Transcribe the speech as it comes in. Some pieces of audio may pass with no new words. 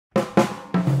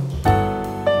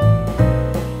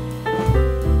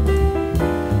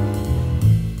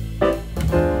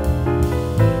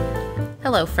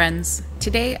Hello friends!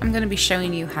 Today I'm going to be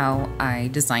showing you how I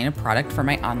design a product for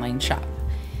my online shop.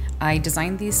 I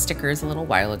designed these stickers a little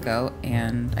while ago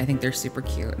and I think they're super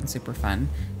cute and super fun.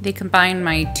 They combine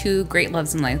my two great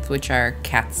loves in life, which are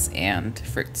cats and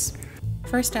fruits.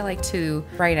 First, I like to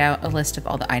write out a list of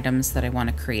all the items that I want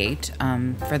to create.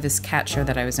 For this cat show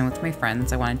that I was in with my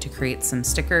friends, I wanted to create some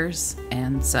stickers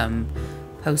and some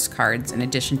postcards in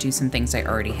addition to some things I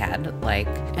already had, like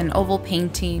an oval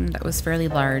painting that was fairly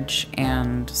large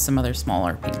and some other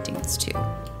smaller paintings too.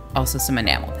 Also some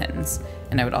enamel pins,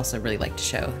 and I would also really like to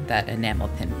show that enamel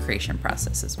pin creation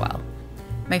process as well.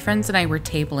 My friends and I were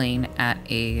tabling at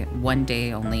a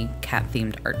one-day only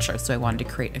cat-themed art show, so I wanted to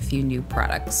create a few new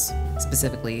products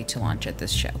specifically to launch at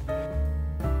this show.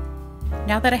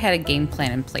 Now that I had a game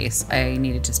plan in place, I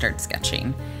needed to start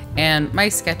sketching. And my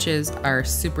sketches are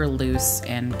super loose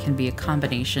and can be a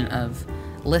combination of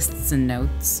lists and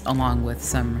notes along with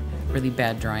some really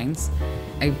bad drawings.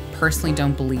 I personally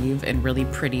don't believe in really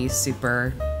pretty,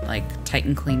 super tight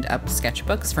and cleaned up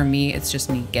sketchbooks. For me, it's just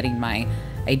me getting my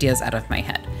ideas out of my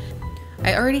head.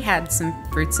 I already had some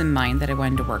fruits in mind that I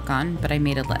wanted to work on, but I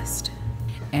made a list.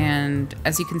 And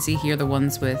as you can see here, the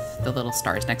ones with the little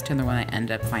stars next to them, the one I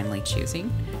ended up finally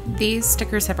choosing. These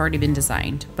stickers have already been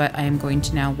designed, but I am going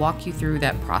to now walk you through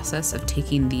that process of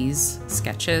taking these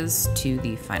sketches to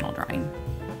the final drawing.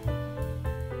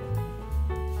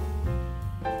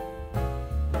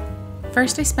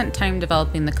 First, I spent time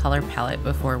developing the color palette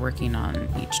before working on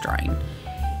each drawing.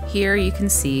 Here you can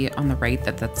see on the right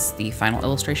that that's the final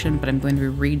illustration, but I'm going to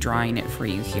be redrawing it for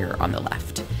you here on the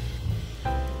left.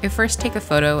 I first take a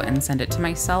photo and send it to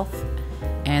myself,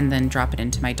 and then drop it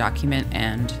into my document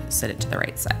and set it to the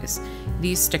right size.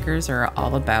 These stickers are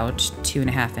all about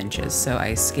 2.5 inches, so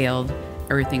I scaled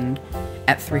everything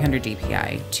at 300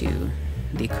 dpi to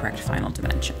the correct final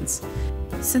dimensions.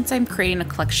 Since I'm creating a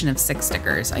collection of 6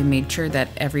 stickers, I made sure that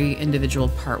every individual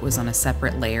part was on a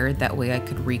separate layer. That way I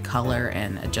could recolor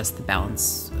and adjust the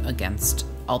balance against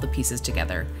all the pieces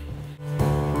together.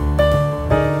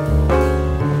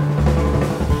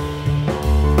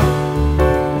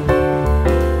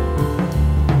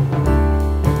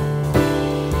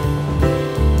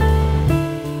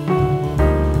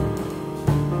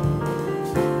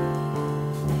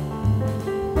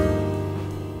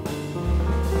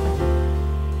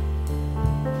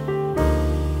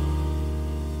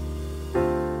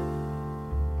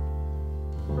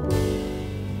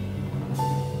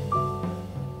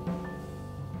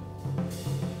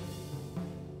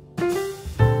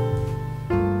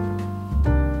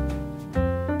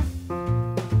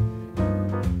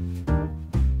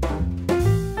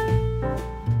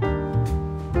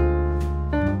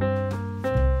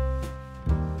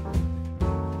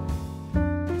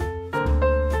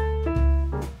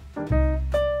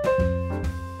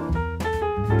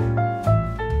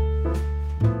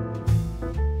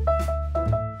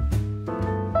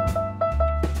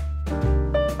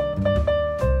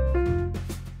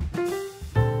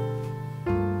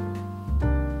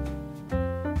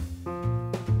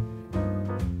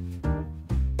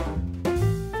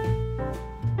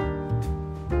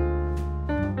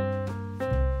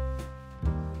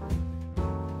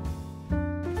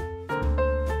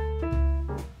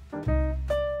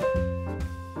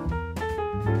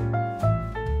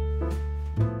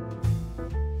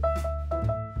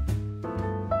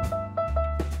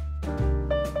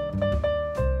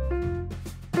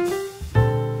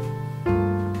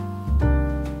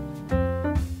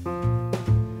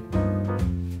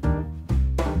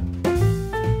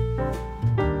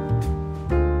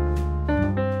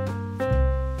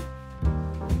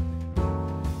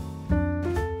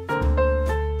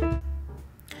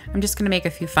 I'm just going to make a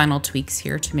few final tweaks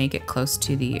here to make it close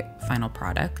to the final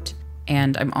product.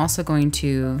 And I'm also going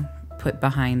to put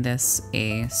behind this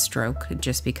a stroke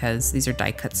just because these are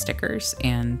die cut stickers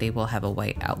and they will have a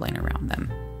white outline around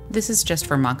them. This is just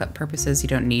for mock-up purposes. You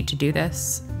don't need to do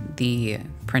this. The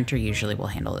printer usually will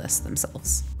handle this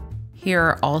themselves. Here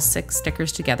are all 6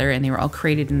 stickers together, and they were all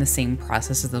created in the same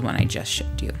process as the one I just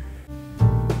showed you.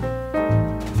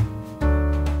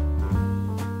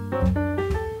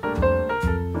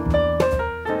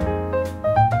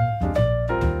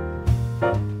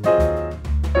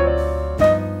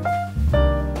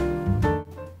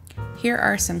 Here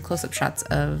are some close-up shots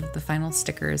of the final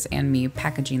stickers and me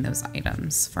packaging those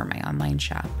items for my online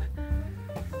shop.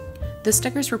 The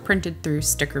stickers were printed through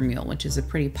Sticker Mule, which is a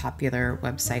pretty popular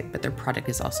website, but their product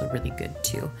is also really good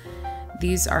too.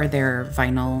 These are their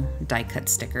vinyl die-cut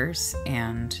stickers,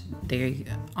 and they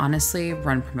honestly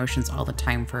run promotions all the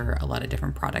time for a lot of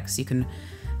different products. You can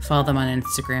follow them on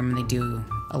Instagram, and they do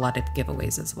a lot of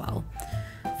giveaways as well.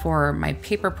 For my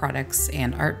paper products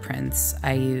and art prints,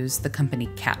 I use the company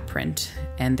Cat Print,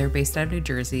 and they're based out of New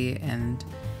Jersey, and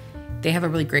they have a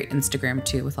really great Instagram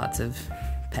too with lots of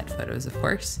pet photos, of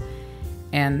course.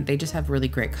 And they just have really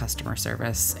great customer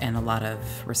service and a lot of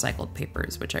recycled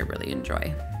papers, which I really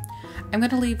enjoy. I'm going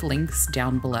to leave links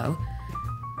down below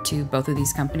to both of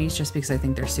these companies just because I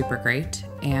think they're super great.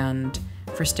 And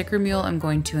for Sticker Mule, I'm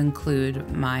going to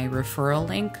include my referral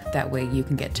link. That way you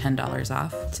can get $10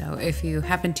 off. So if you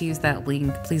happen to use that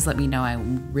link, please let me know. I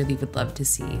really would love to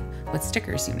see what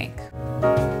stickers you make.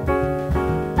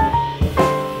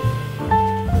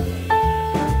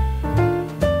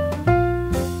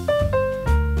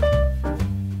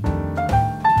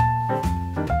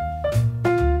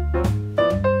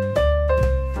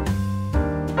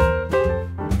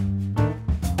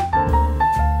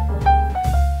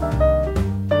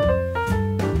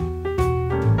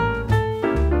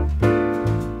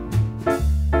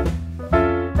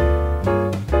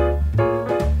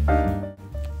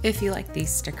 If you like these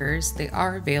stickers, they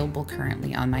are available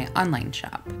currently on my online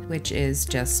shop, which is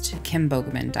just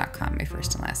kimbogeman.com, my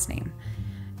first and last name.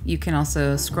 You can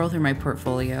also scroll through my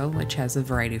portfolio, which has a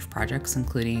variety of projects,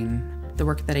 including the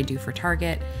work that I do for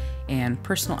Target and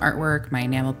personal artwork, my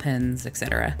enamel pins,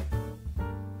 etc.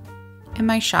 In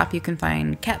my shop, you can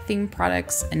find cat-themed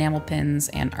products, enamel pins,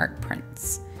 and art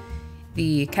prints.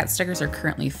 The cat stickers are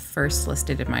currently first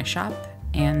listed in my shop,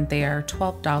 and they are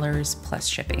 $12 plus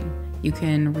shipping. You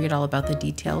can read all about the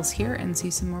details here and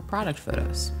see some more product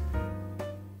photos.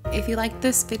 If you like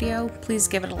this video, please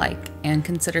give it a like and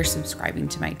consider subscribing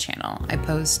to my channel. I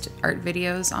post art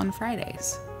videos on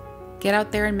Fridays. Get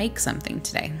out there and make something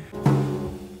today.